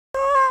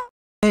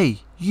Hey,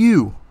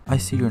 you! I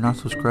see you're not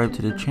subscribed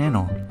to the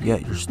channel,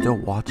 yet you're still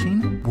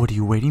watching? What are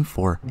you waiting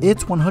for?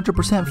 It's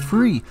 100%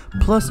 free!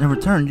 Plus, in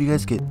return, you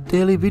guys get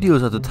daily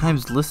videos at the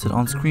times listed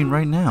on screen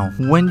right now.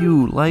 When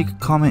you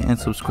like, comment, and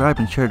subscribe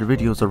and share the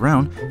videos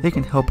around, it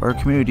can help our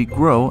community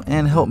grow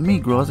and help me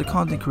grow as a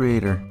content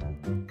creator.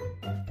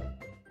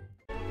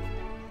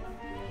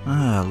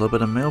 A little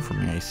bit of mail for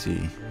me, I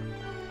see.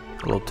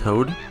 Hello,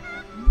 Toad.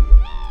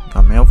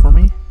 Got mail for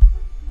me?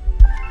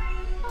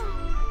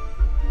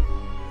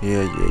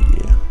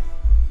 Yeah.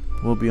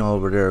 We'll be all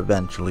over there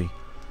eventually.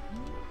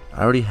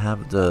 I already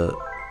have the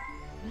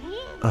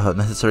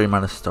necessary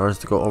amount of stars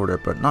to go over there,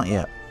 but not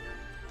yet.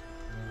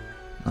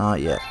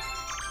 Not yet.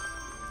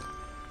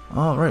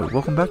 Alright,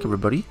 welcome back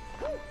everybody.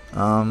 It's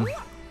been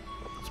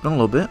a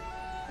little bit,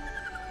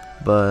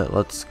 but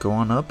let's go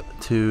on up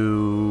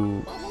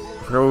to...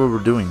 I forgot what we were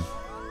doing.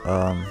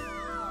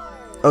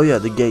 Oh yeah,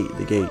 the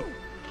gate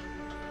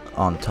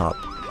on top.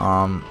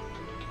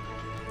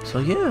 So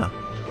yeah.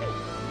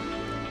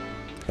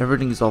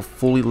 Everything is all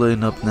fully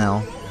lit up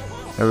now.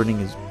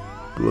 Everything is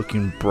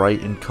looking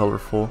bright and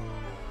colorful.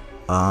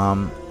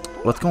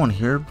 Let's go in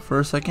here for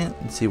a second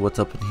and see what's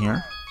up in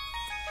here.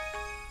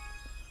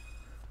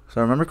 So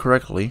I remember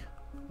correctly.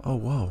 Oh,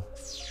 whoa.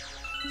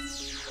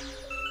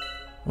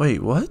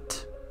 Wait,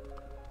 what?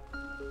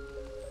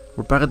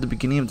 We're back at the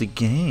beginning of the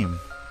game.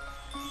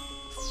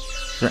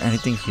 Is there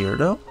anything here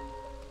though?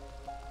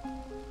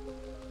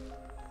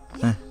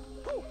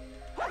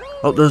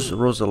 Oh, there's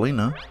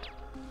Rosalina.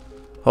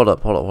 Hold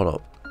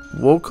up.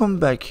 We'll come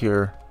back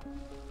here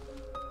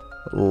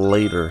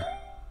later.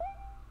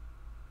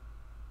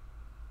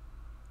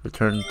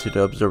 Return to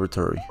the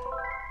observatory.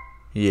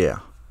 Yeah.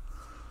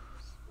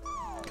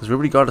 Because we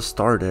already got a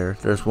star there.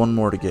 There's one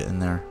more to get in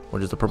there,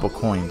 which is the purple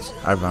coins.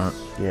 I remember.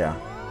 Yeah.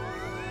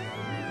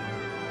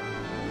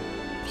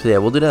 So yeah,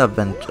 we'll do that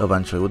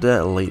eventually. We'll do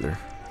that later.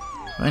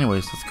 But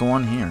anyways, let's go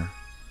on here.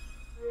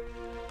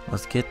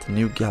 Let's get the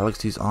new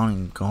galaxies on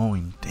and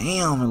going.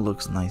 Damn, it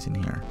looks nice in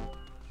here.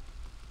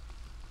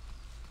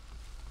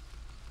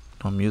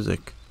 No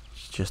music,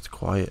 it's just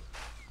quiet.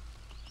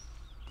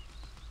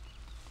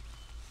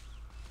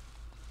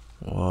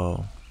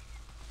 Whoa.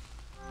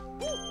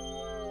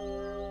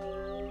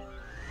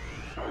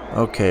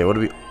 Okay, what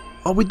do we...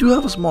 Oh, we do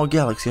have a small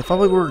galaxy. I thought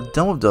we were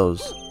done with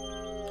those.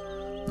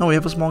 No, we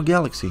have a small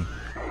galaxy.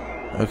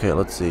 Okay,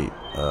 let's see.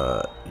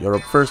 You're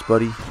up first,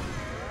 buddy.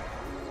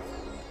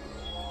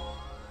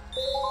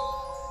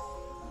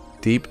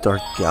 Deep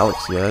Dark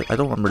Galaxy. I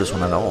don't remember this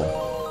one at all.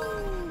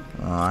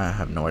 I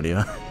have no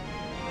idea.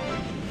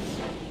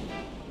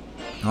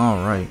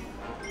 Alright.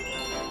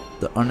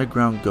 The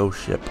underground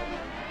ghost ship.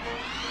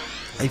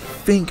 I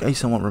think I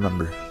somewhat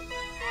remember.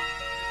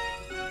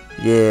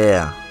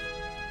 Yeah.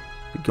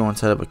 We go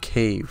inside of a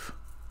cave.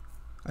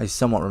 I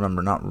somewhat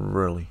remember, not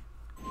really.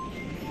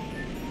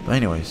 But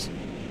anyways.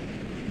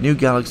 New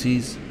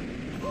galaxies.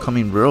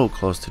 Coming real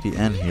close to the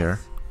end here.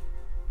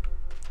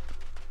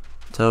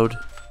 Toad.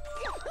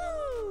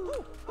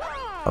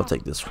 I'll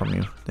take this from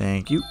you.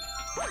 Thank you.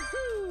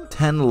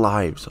 10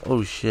 lives.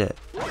 Oh shit.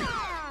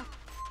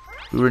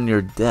 We were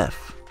near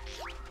death.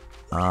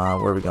 Where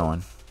are we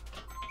going?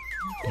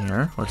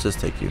 Here? Where's this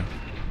take you?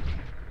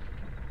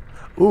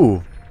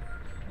 Ooh.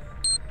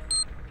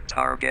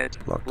 Target.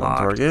 Locked on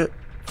target.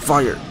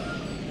 Fire.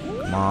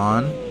 Come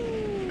on.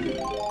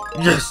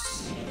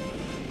 Yes!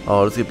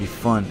 Oh, this is gonna be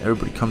fun.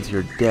 Everybody come to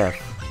your death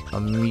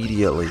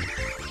immediately.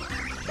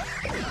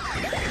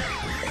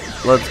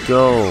 Let's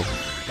go.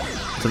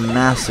 It's a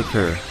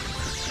massacre.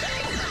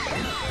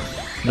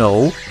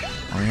 No.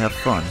 Only have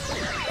fun.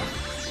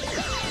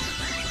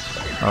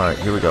 Alright,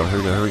 here we go.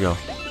 Is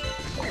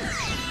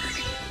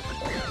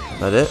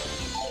that it?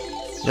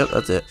 Yep,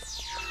 that's it.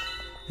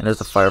 And there's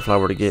the fire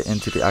flower to get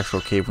into the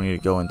actual cave we need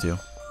to go into.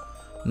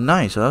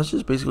 Nice, so that was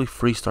just basically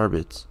free star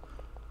bits.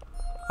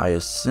 I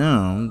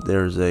assume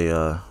there's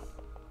a,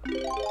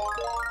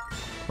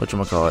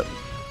 whatchamacallit,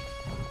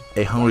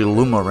 a hungry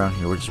Luma around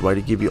here, which is why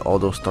they give you all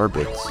those star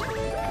bits.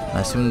 And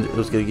I assume it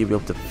was going to give you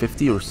up to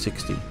 50 or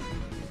 60.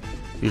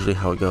 Usually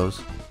how it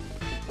goes.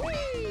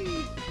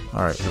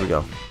 Alright, here we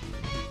go.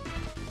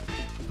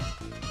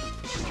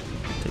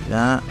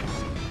 That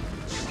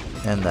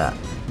and that.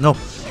 No,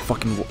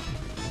 fucking.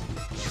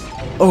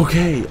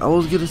 Okay, I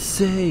was gonna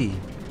say.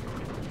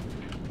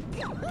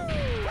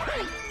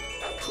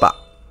 Bah.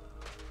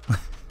 Alright,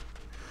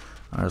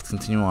 let's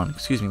continue on.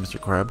 Excuse me, Mr.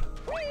 Crab.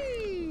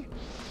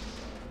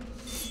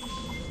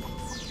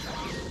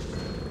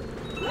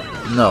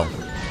 No.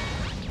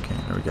 Okay,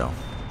 there we go.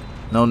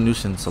 No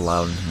nuisance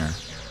allowed in here.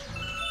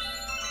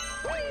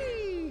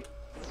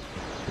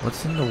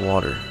 What's in the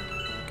water?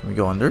 Can we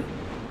go under?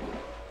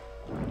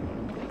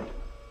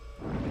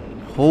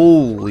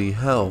 Holy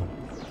hell.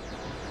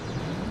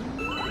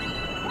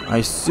 I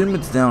assume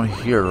it's down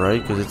here, right?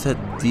 Because it's that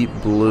deep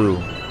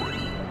blue.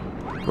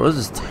 Bro, this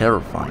is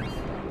terrifying.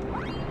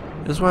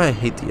 This is why I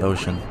hate the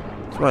ocean.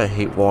 That's why I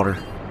hate water.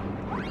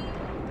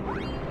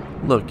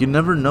 Look, you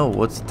never know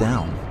what's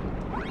down.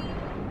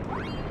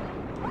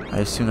 I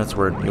assume that's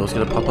where an eel's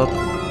gonna pop up.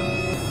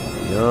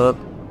 Yup.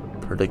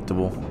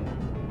 Predictable.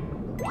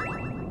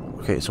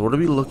 Okay, so what are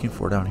we looking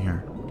for down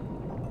here?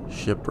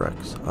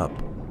 Shipwrecks. Up.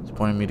 It's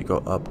pointing me to go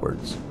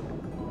upwards.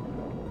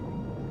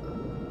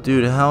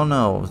 Dude, hell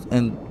no.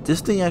 And this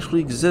thing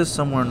actually exists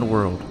somewhere in the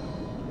world.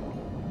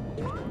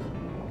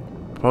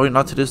 Probably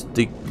not to this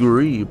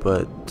degree,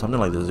 but something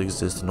like this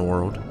exists in the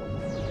world.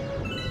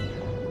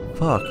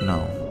 Fuck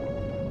no.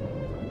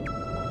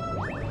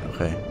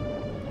 Okay.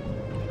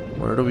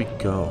 Where do we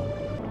go?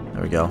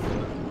 There we go.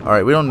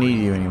 Alright, we don't need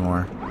you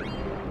anymore.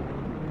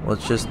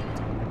 Let's just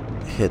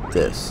hit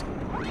this.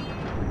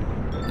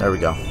 There we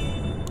go.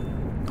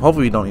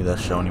 Hopefully we don't need that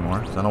shell anymore,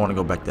 because I don't want to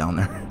go back down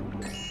there.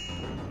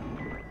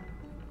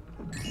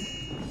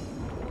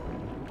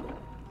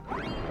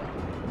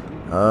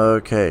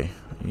 Okay.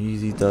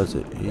 Easy does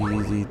it.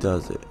 Easy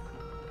does it.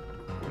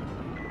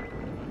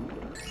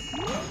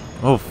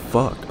 Oh,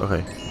 fuck.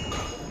 Okay.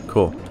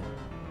 Cool.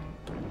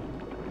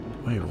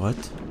 Wait, what?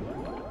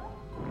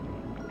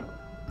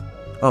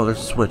 Oh, there's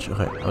a switch.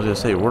 Okay. I was gonna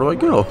say, where do I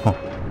go?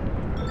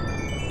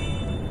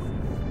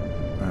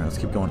 Alright, let's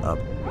keep going up.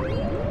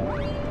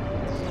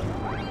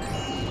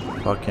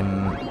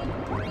 Fucking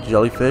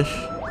jellyfish.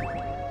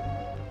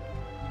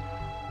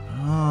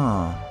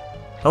 Ah.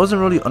 That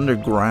wasn't really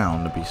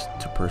underground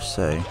to per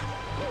se.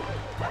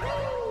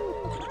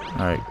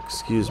 Alright,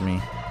 excuse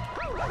me.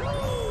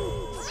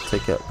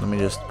 Take it. Let me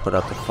just put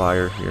out the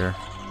fire here.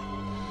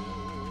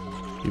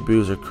 You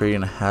boos are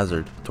creating a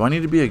hazard. Do I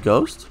need to be a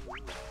ghost?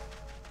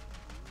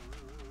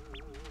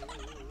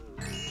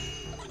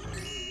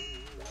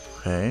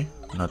 Okay,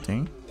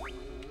 nothing.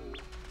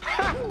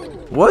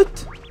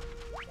 What?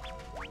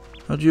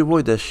 How'd you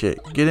avoid that shit?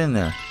 Get in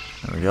there.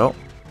 There we go.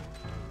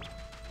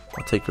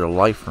 I'll take your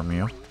life from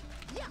you.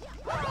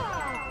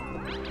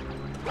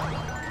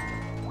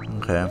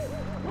 Okay.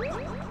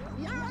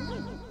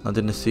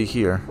 Nothing to see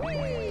here.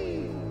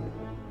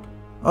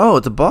 Oh,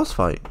 it's a boss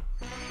fight.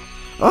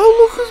 Oh,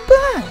 look who's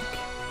back!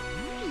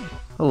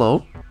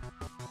 Hello.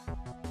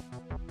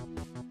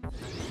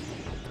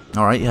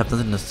 Alright, you have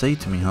nothing to say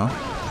to me, huh?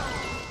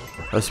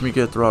 I assume you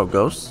could throw out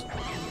ghosts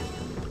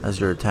as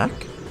your attack?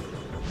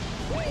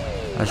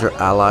 As your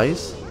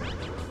allies?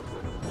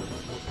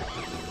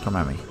 Come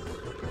at me.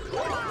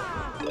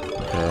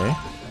 Okay.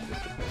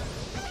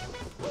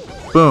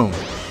 Boom!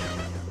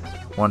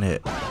 One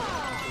hit.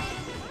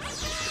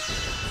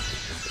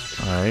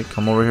 Alright,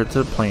 come over here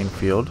to the playing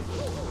field.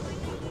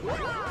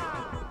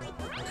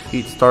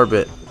 Eat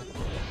Starbit.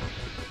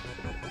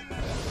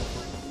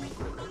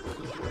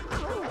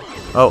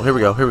 Oh, here we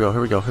go, here we go,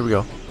 here we go, here we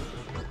go.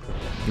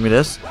 Give me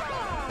this.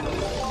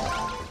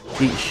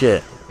 Eat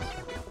shit.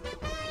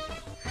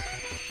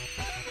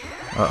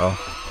 Uh-oh.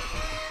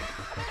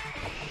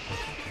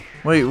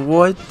 Wait,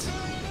 what?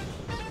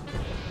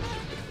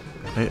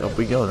 Okay, up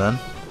we go then.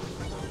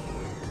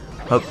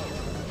 Up.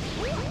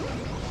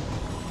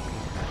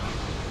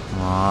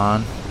 Come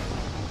on.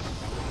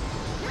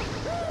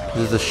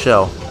 This is the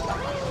shell.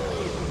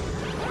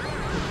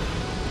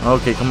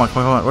 Okay, come on, come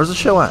on, come on. Where's the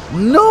shell at?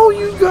 No,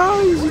 you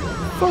guys! You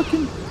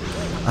fucking...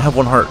 I have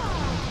one heart.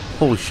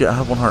 Holy shit, I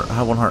have one heart. I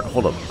have one heart.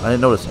 Hold up. I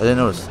didn't notice. I didn't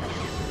notice.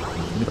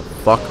 Give me the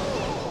fuck.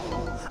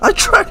 I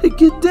tried to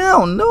get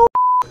down. No.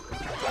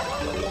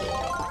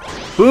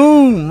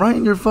 Boom! Right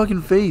in your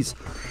fucking face.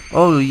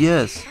 Oh,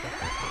 yes.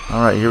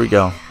 Alright, here we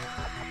go.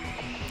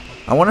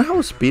 I wonder how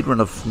a speedrun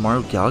of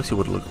Mario Galaxy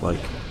would look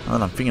like. Now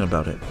that I'm thinking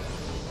about it.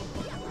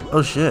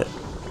 Oh, shit.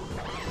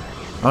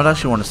 I would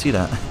actually want to see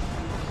that.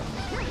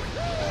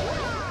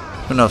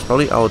 Who knows?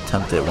 Probably I'll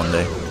attempt it one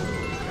day.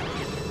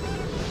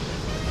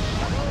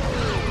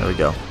 There we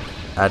go.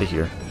 Out of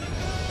here.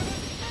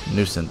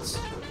 Nuisance.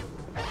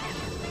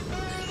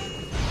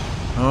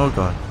 Oh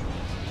god.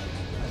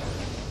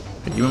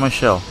 Hey, give me my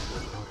shell.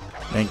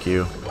 Thank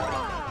you.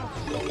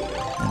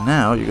 And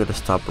now you gotta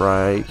stop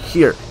right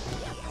here.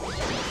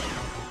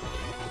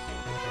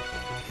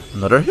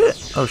 Another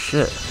hit. Oh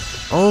shit.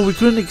 Oh, we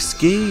couldn't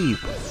escape.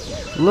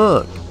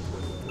 Look.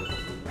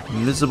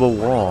 Invisible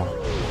wall.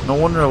 No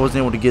wonder I wasn't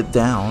able to get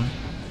down.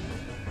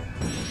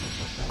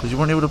 Because you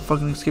weren't able to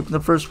fucking escape in the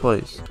first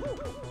place.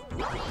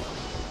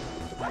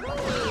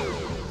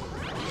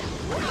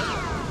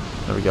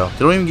 There we go. They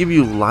don't even give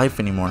you life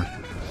anymore.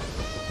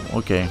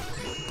 Okay.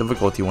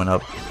 Difficulty went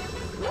up.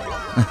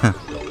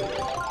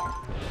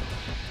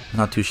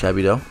 Not too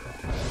shabby though.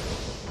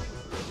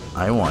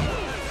 I won.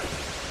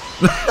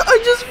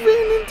 I just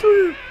ran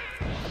into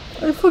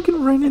her. I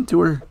fucking ran into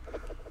her.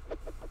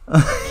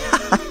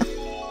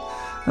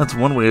 That's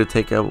one way to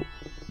take out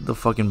the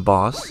fucking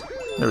boss.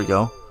 There we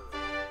go.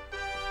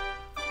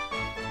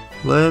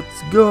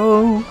 Let's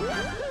go.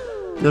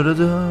 Da da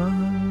da.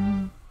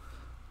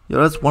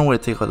 Yo, that's one way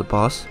to take out the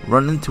boss.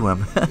 Run into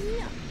him.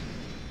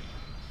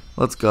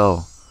 Let's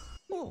go.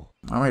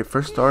 Alright,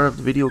 first star of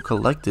the video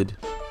collected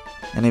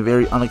in a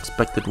very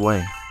unexpected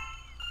way.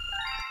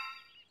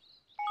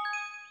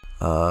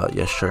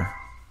 Yeah, sure.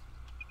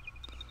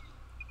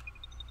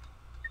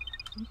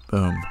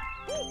 Boom.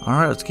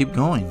 Alright, let's keep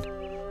going.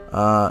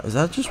 Is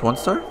that just one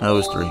star? No, it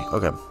was 3.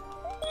 Okay.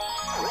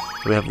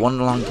 So we have one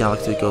long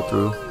galaxy to go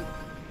through.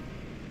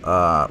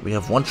 We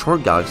have one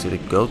short galaxy to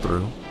go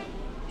through.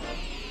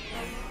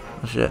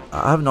 Oh, shit,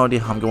 I have no idea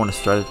how I'm going to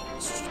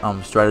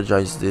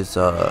strategize this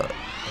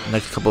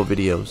next couple of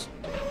videos.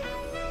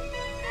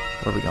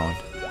 Where are we going?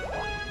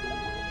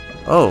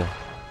 Oh,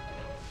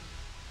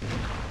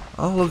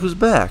 look who's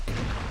back.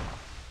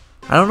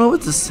 I don't know if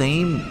it's the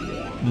same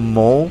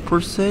mole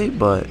per se,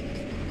 but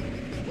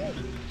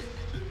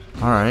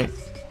all right.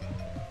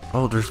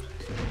 Oh,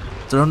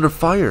 they're under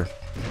fire.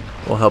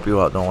 We'll help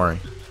you out, don't worry.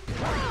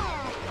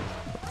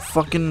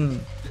 Fucking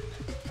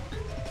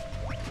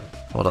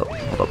hold up.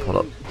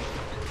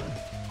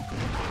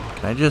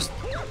 Can I just...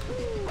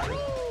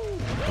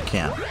 I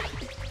can't.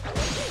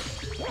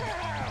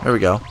 There we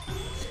go.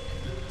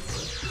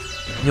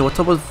 Yeah, what's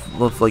up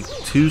with like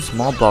 2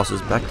 small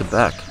bosses back to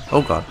back?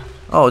 Oh god.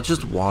 Oh, it's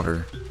just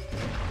water.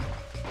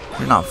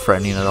 You're not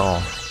threatening at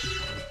all.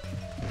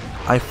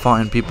 I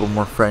find people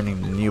more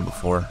threatening than you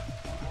before.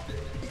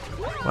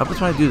 What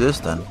happens when I do this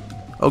then?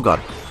 Oh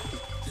god.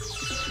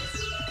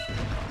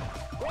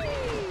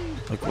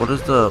 Like, what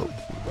does the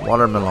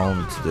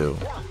watermelons do?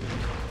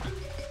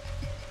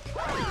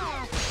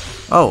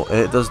 Oh,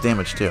 it does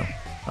damage too.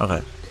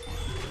 Okay.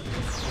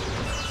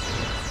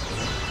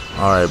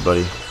 Alright,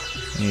 buddy.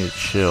 You need to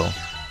chill.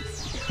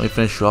 Let me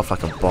finish you off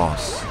like a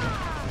boss.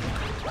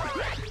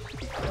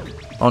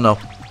 Oh no.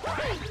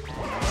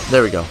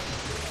 There we go.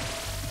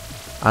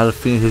 I had a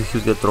feeling he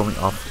was gonna throw me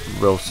off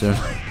real soon.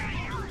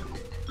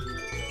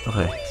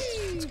 Okay.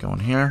 Let's go in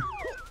here.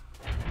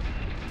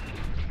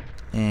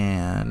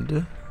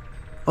 And...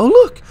 oh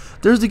look!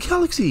 There's the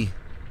galaxy!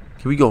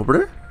 Can we go over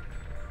there?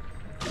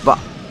 Bah!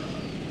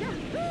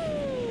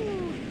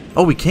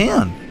 Oh, we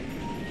can!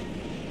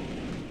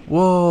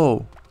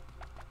 Whoa!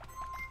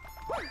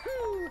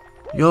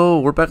 Yo,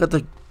 we're back at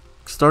the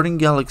starting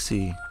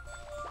galaxy.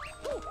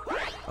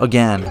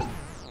 Again.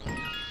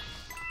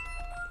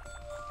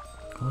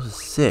 That was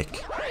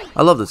sick.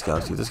 I love this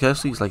galaxy. This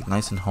galaxy is like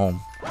nice and homey,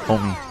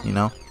 you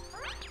know?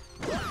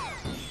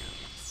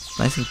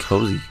 Nice and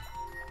cozy.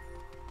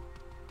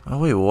 Oh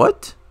wait,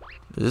 what?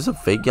 Is this a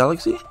fake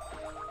galaxy?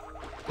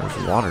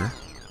 There's water.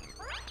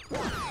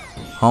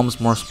 Home's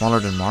more smaller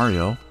than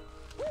Mario.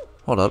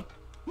 Hold up.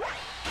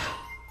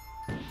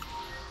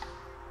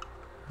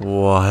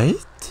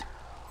 What?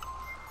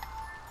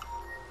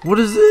 What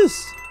is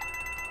this?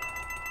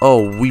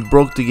 Oh, we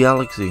broke the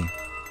galaxy.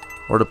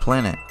 Or the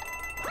planet.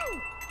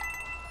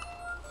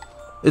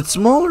 It's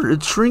smaller.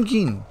 It's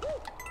shrinking.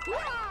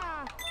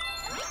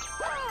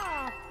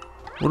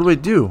 What do I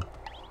do?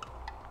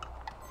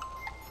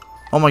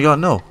 Oh my god,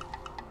 no.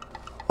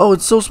 Oh,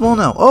 it's so small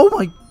now. Oh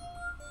my...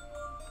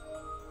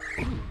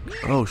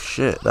 oh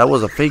shit, that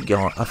was a fake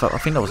gallon. I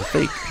think that was a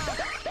fake.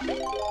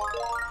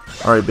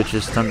 Alright,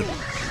 bitches, time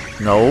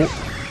to... no,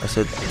 I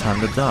said time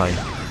to die.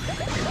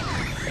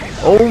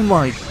 Oh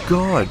my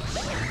god.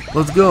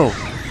 Let's go.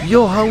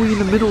 Yo, how are we in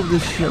the middle of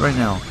this shit right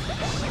now?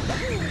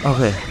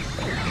 Okay.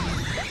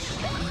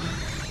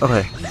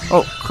 Okay.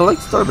 Oh,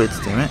 collect star bits,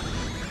 damn it.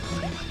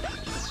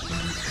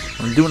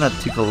 I'm doing that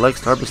to collect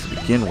star bits to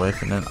begin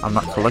with, and then I'm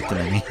not collecting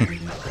any. Give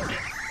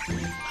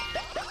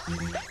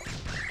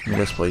me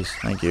this, please.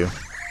 Thank you.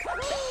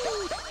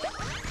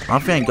 I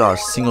don't think I got a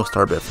single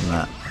star bit from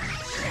that.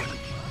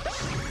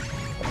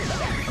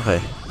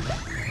 Okay.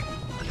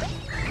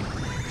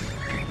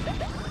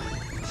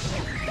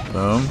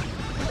 Boom.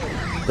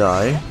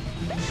 Die.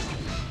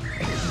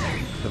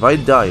 If I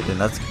die, then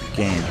that's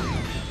game.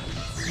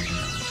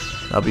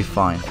 That'll be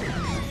fine.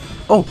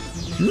 Oh,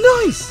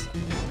 nice!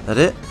 That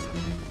it?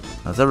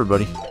 That's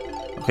everybody.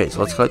 Okay,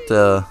 so let's collect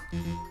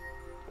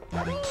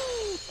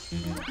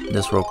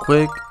this real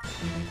quick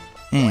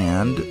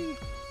and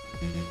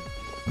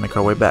make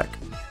our way back.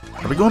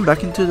 Are we going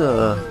back into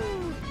the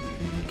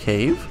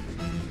cave?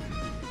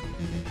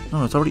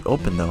 No, it's already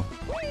open though.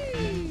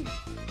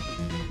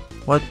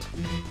 What?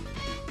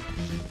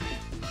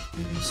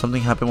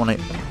 Something happened when I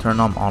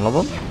turned on all of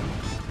them?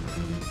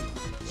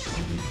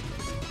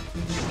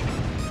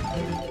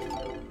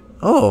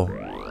 Oh.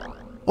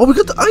 Oh, we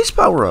got the ice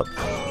power up.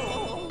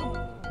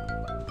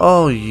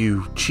 Oh,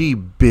 you cheap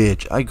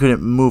bitch. I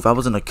couldn't move. I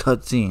was in a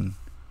cutscene.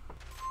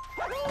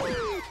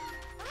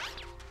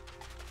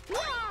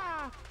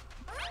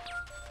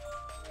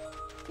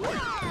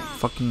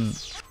 Fucking...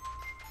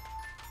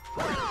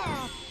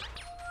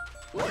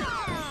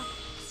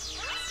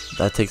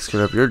 that takes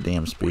care of your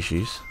damn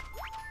species.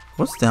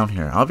 What's down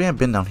here? I don't think I've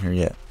been down here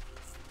yet.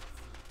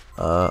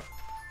 Oh,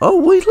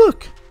 wait,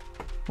 look.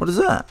 What is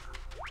that?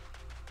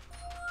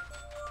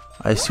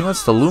 I assume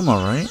that's the Luma,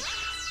 right?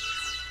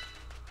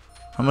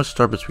 How much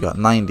star bits we got?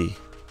 90.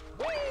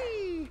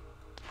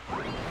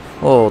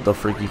 Oh, the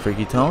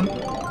freaky tone.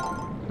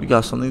 We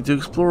got something to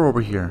explore over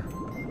here.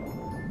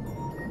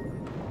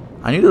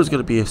 I knew there was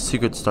going to be a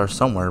secret star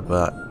somewhere,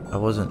 but I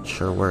wasn't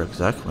sure where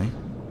exactly.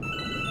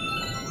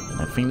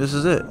 I think this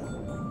is it.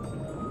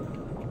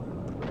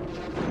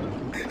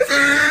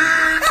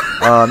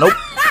 Nope.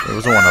 There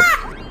was a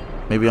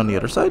 1-up. Maybe on the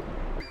other side?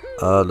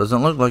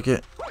 Doesn't look like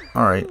it.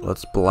 Alright,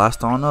 let's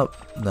blast on up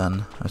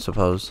then, I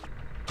suppose.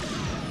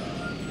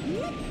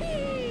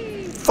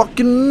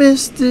 fucking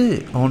missed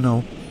it. Oh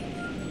no.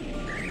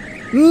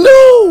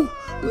 No!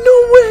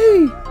 No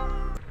way!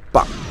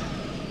 Bop.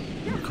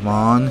 Come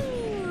on.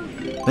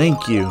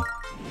 Thank you.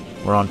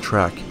 We're on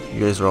track. You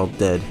guys are all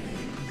dead.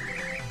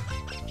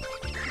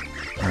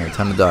 Alright,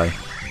 time to die.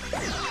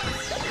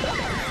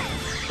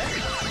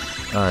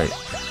 Alright.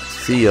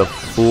 See ya,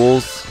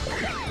 fools.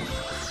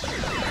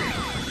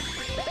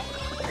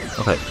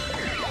 Okay.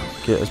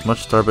 Get as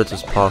much star bits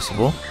as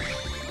possible.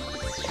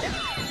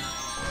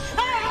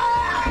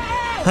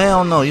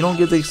 Hell no, you don't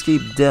get to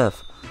escape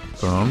death.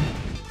 Boom.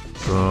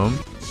 Boom.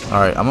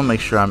 Alright, I'm gonna make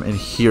sure I'm in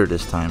here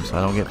this time so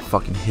I don't get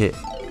fucking hit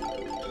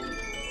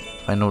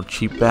by no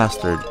cheap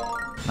bastard.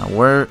 Now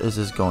where is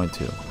this going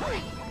to?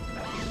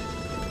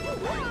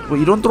 Wait,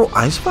 you don't throw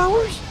ice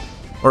flowers?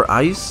 Or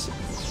ice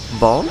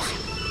balls?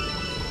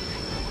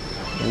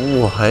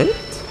 What?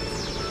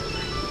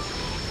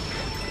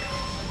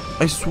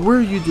 I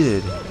swear you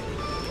did.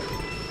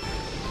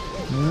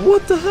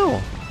 What the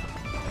hell?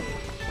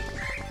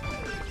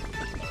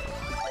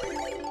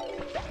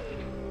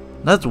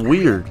 That's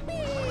weird.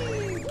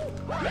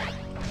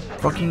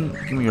 Fucking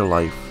give me your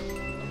life.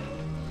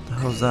 What the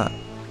hell is that?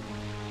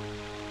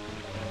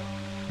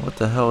 What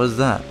the hell is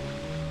that?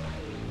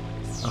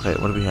 Okay,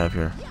 what do we have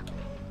here?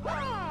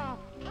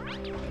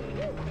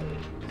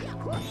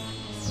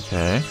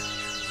 Okay.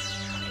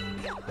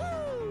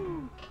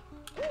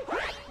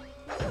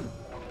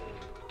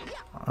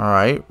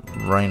 Alright,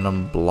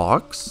 random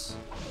blocks.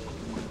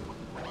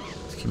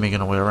 Let's keep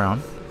making our way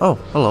around. Oh,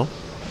 hello.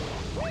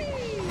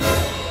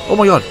 Oh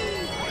my god!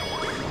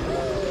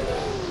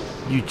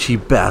 You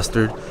cheap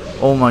bastard.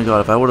 Oh my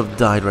god, if I would have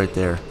died right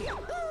there.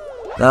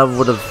 That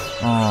would have...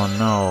 Oh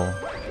no.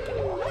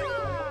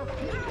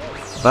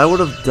 If I would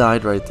have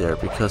died right there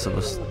because of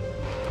a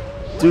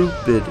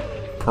stupid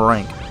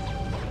prank.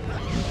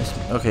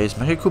 Okay, is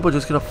Mecha Koopa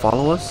just gonna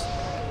follow us?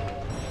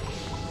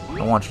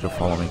 I want you to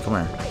follow me. Come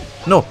here.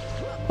 No!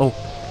 Oh.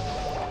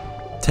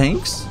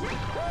 Tanks?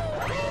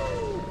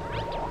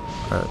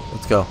 Alright,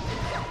 let's go.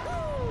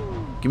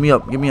 Give me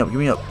up, give me up, give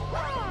me up.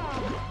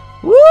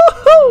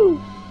 Woohoo!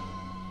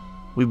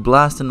 We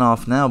blasting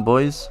off now,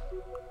 boys.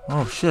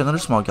 Oh shit, another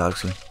small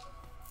galaxy.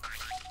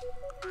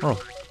 Oh.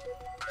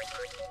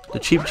 The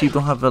cheap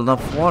don't have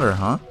enough water,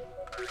 huh?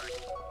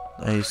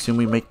 I assume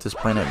we make this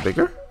planet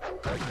bigger?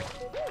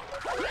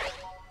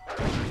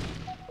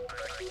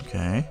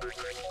 Okay.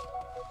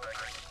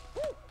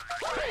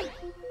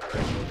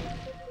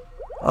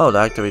 Oh,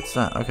 that activates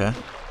that. Okay.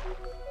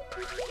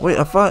 Wait,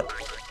 I thought...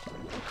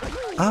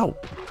 Ow,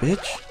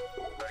 bitch.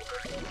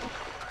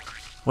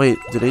 Wait,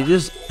 did they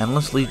just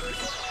endlessly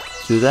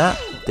do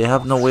that? They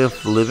have no way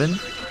of living?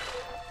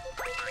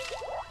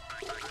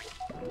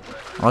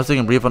 I was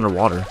thinking breathe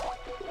underwater.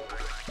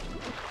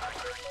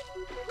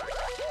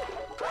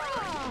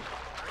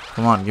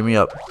 Come on, give me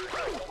up.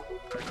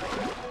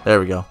 There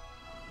we go.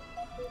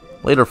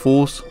 Later,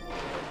 fools.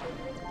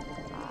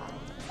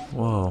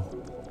 Whoa.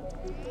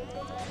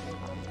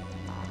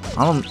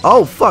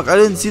 Oh fuck! I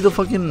didn't see the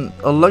fucking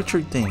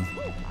electric thing.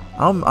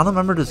 I don't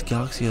remember this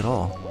galaxy at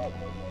all.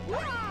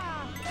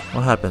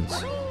 What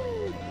happens?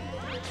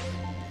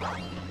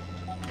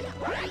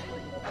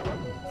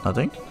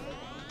 Nothing?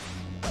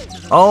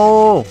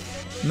 Oh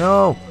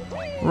no!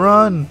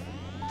 Run!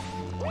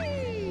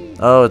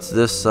 Oh, it's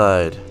this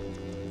side.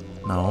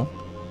 No.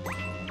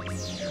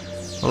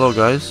 Hello,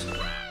 guys.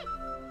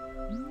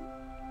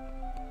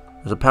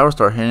 There's a power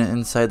star hidden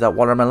inside that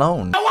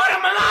watermelon.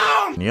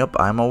 Yep,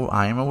 I am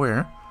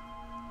aware.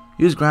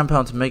 Use ground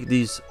pound to make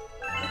these.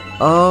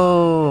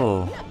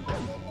 Oh.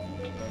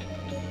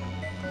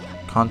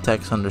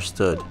 Context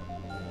understood.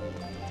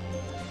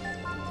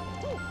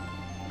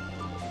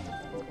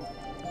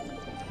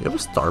 You have a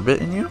star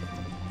bit in you?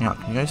 Yeah,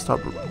 can you guys stop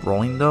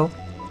rolling though?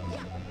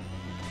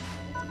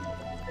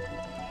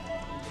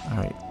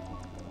 Alright.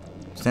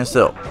 Stand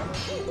still.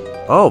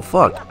 Oh,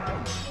 fuck.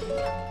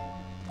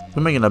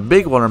 We're making a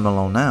big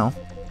watermelon now.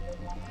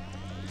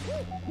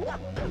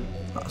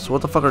 So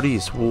what the fuck are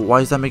these?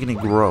 Why is that making it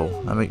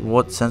grow? I mean,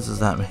 what sense does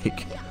that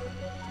make?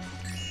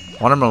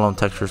 Watermelon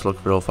textures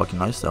look real fucking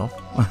nice though.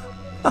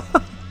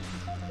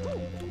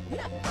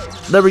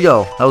 There we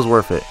go. That was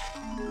worth it.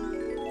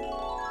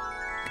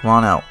 Come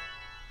on out.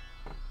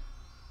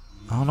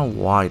 I don't know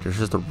why. There's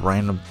just a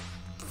random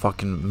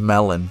fucking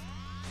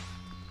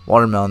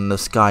watermelon in the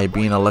sky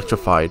being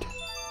electrified.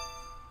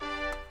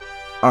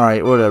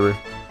 Alright, whatever.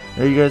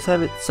 There you guys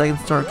have it. Second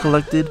star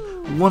collected.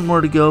 One more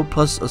to go,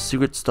 plus a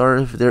secret star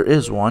if there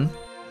is one.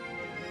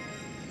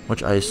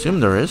 Which I assume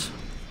there is.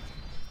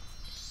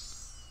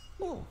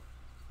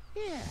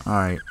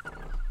 Alright.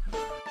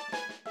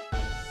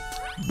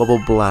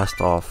 Bubble blast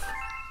off.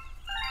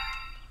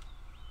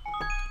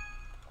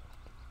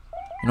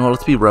 You know what,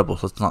 let's be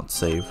rebels, let's not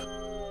save.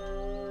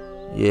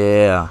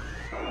 Yeah.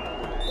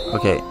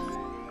 Okay.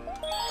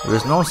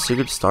 There's no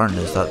secret star in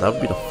this. That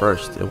would be the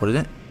first, wouldn't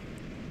it?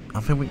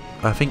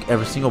 I think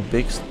every single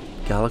big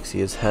galaxy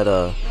has had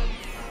a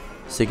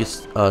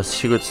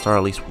secret star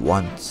at least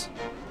once.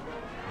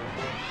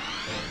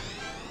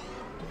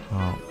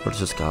 Oh, what is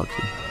this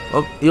galaxy?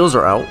 Oh, eels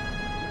are out.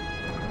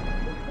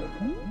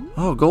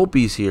 Oh,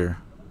 Gulpy's here.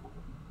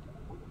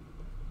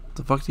 What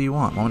the fuck do you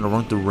want? Want me to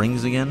run through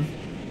rings again?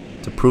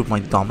 To prove my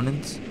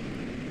dominance?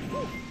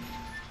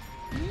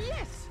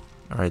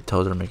 Alright,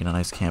 toads are making a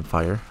nice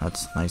campfire.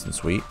 That's nice and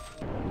sweet.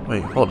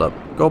 Wait, hold up.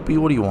 Gulpy,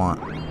 what do you want?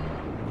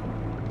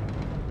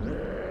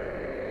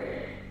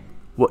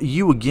 What,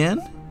 you again?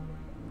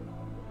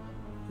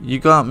 You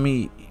got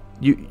me.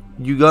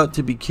 You got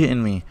to be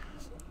kidding me.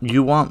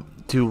 You want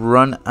to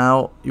run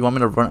out? You want me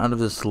to run out of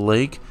this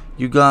lake?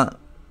 You got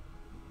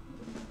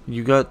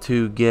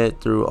to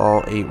get through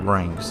all 8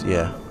 rings.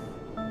 Yeah.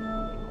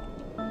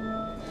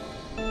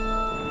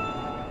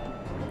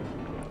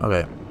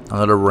 Okay,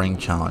 another ring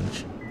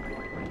challenge.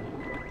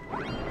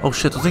 Oh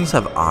shit, those things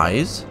have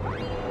eyes?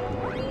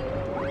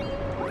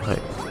 Okay.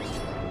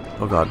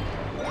 Oh god.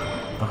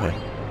 Okay.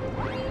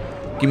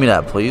 Give me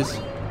that, please.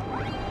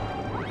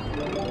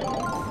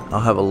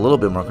 I'll have a little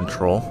bit more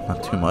control,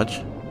 not too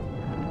much.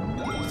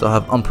 Still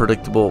have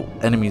unpredictable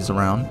enemies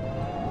around.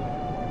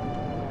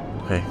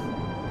 Okay.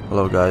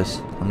 Hello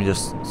guys. Let me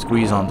just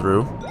squeeze on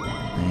through.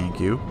 Thank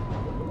you.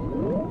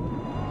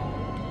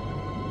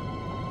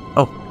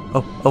 Oh,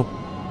 oh, oh.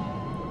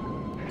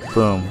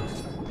 Boom.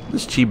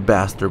 This cheap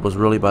bastard was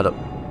really about to...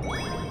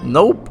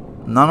 Nope.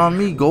 Not on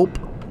me, Gulp.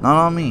 Not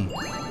on me.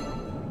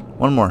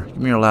 One more. Give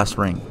me your last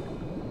ring.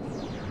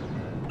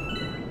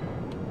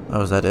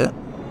 Oh, is that it?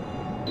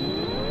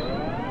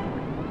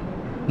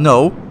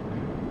 No.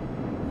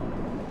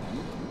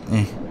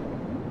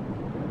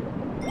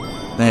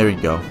 There we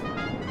go.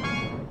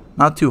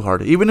 Not too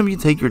hard. Even if you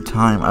take your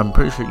time, I'm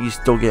pretty sure you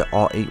still get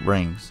all 8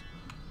 rings.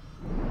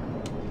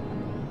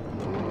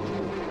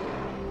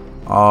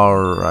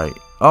 Alright.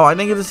 Oh, I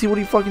didn't get to see what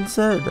he fucking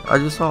said. I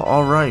just saw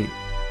alright.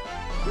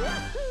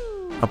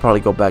 I'll probably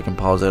go back and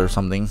pause it or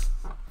something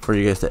for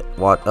you guys to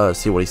watch,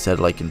 see what he said,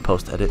 like in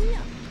post edit.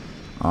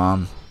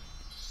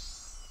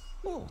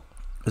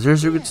 Is there a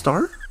secret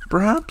star?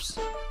 Perhaps?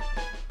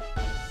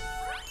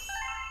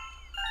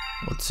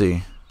 Let's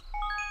see.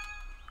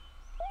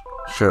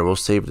 Sure, we'll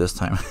save this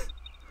time.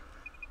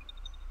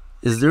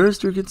 Is there a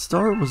secret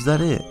star? Was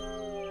that it?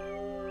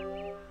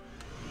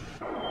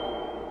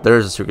 There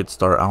is a secret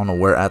star. I don't know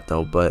where at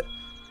though, but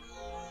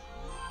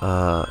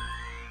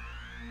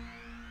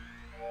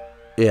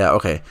yeah,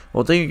 okay.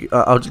 Well, thank you.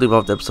 I'll just leave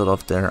off the episode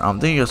off there.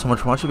 Thank you guys so much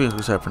for watching. Be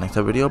subscribed for next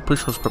time video. Please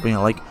subscribe,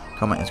 and like,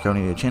 comment, and subscribe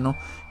to the channel.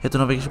 Hit the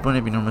notification button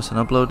if you don't miss an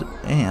upload.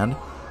 And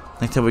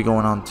next time we're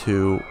going on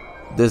to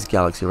this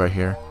galaxy right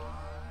here,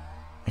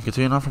 and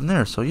continuing on from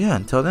there. So yeah,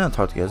 until then, I'll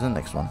talk to you guys in the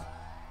next one.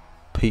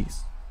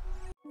 Peace.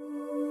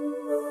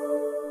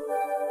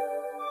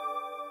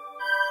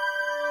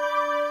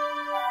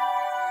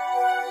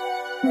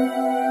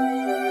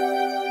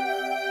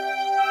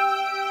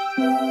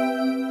 Thank you.